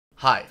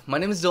Hi, my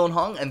name is Dylan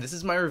Hong, and this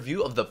is my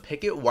review of the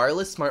Pickit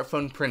wireless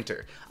smartphone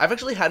printer. I've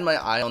actually had my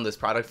eye on this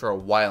product for a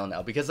while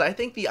now because I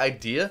think the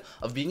idea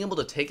of being able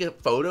to take a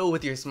photo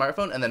with your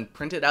smartphone and then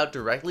print it out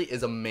directly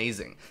is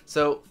amazing.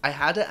 So I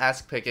had to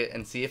ask Pickit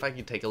and see if I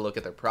could take a look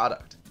at their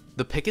product.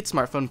 The Pickit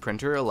smartphone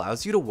printer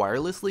allows you to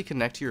wirelessly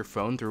connect to your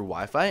phone through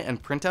Wi-Fi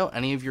and print out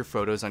any of your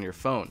photos on your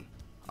phone.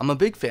 I'm a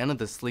big fan of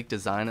the sleek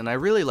design and I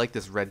really like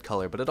this red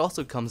color, but it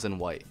also comes in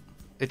white.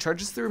 It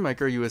charges through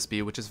micro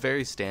USB, which is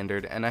very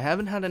standard, and I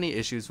haven't had any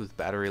issues with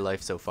battery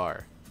life so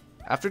far.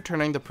 After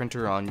turning the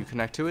printer on, you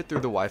connect to it through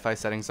the Wi-Fi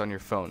settings on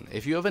your phone.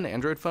 If you have an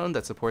Android phone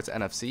that supports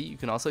NFC, you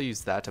can also use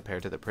that to pair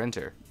to the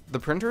printer. The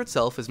printer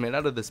itself is made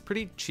out of this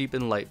pretty cheap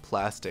and light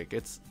plastic.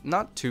 It's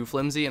not too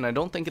flimsy, and I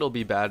don't think it'll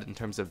be bad in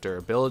terms of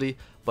durability,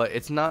 but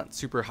it's not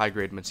super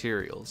high-grade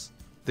materials.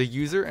 The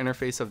user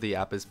interface of the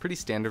app is pretty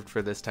standard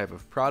for this type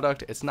of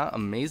product. It's not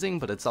amazing,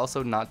 but it's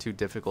also not too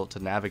difficult to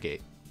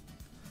navigate.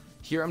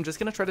 Here I'm just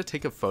going to try to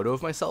take a photo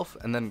of myself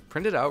and then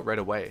print it out right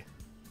away.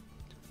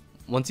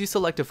 Once you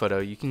select a photo,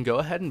 you can go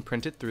ahead and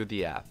print it through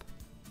the app.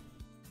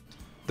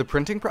 The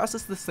printing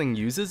process this thing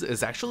uses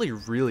is actually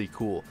really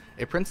cool.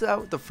 It prints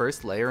out the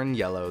first layer in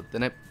yellow,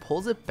 then it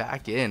pulls it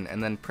back in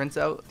and then prints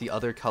out the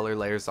other color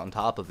layers on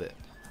top of it.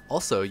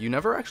 Also, you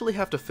never actually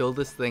have to fill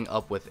this thing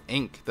up with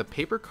ink. The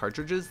paper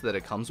cartridges that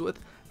it comes with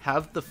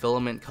have the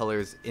filament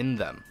colors in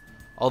them.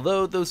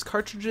 Although those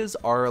cartridges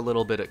are a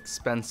little bit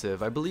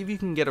expensive, I believe you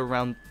can get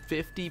around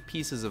 50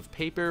 pieces of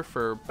paper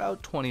for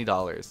about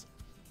 $20.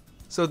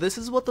 So this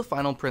is what the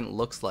final print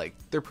looks like.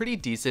 They're pretty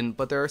decent,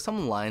 but there are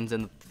some lines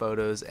in the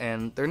photos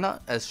and they're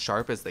not as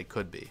sharp as they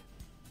could be.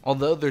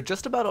 Although they're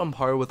just about on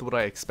par with what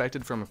I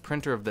expected from a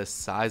printer of this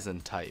size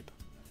and type.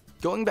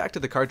 Going back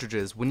to the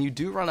cartridges, when you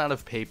do run out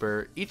of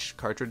paper, each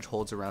cartridge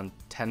holds around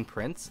 10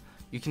 prints.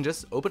 You can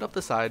just open up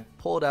the side,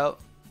 pull it out,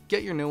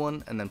 get your new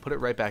one, and then put it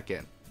right back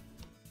in.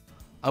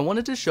 I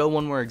wanted to show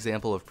one more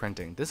example of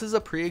printing. This is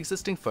a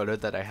pre-existing photo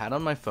that I had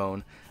on my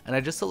phone, and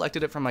I just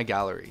selected it from my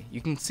gallery.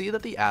 You can see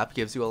that the app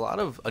gives you a lot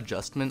of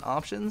adjustment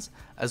options,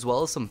 as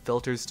well as some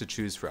filters to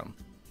choose from.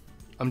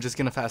 I'm just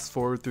gonna fast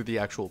forward through the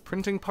actual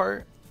printing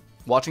part.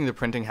 Watching the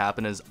printing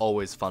happen is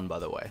always fun, by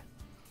the way.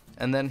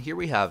 And then here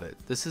we have it.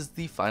 This is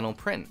the final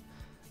print.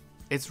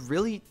 It's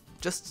really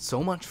just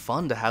so much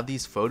fun to have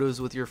these photos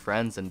with your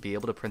friends and be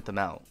able to print them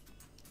out.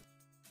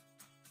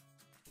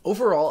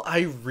 Overall,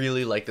 I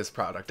really like this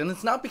product, and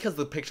it's not because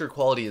the picture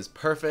quality is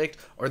perfect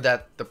or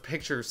that the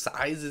picture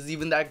size is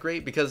even that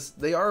great, because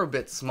they are a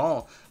bit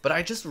small, but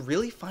I just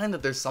really find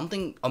that there's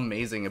something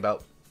amazing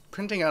about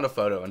printing out a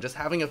photo and just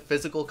having a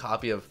physical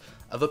copy of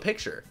a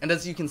picture. And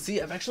as you can see,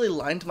 I've actually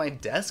lined my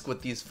desk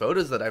with these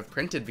photos that I've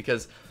printed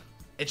because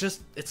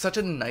it's such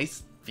a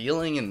nice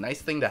feeling and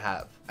nice thing to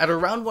have. At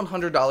around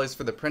 $100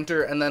 for the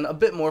printer and then a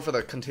bit more for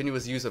the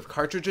continuous use of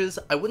cartridges,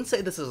 I wouldn't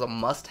say this is a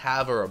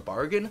must-have or a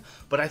bargain,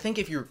 but I think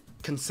if you're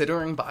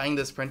considering buying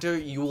this printer,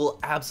 you will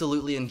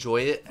absolutely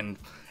enjoy it and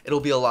it'll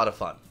be a lot of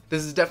fun.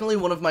 This is definitely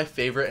one of my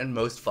favorite and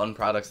most fun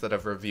products that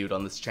I've reviewed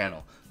on this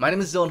channel. My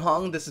name is Dylan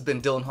Hong, this has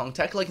been Dylan Hong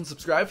Tech. Like and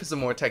subscribe for some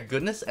more tech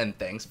goodness, and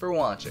thanks for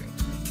watching.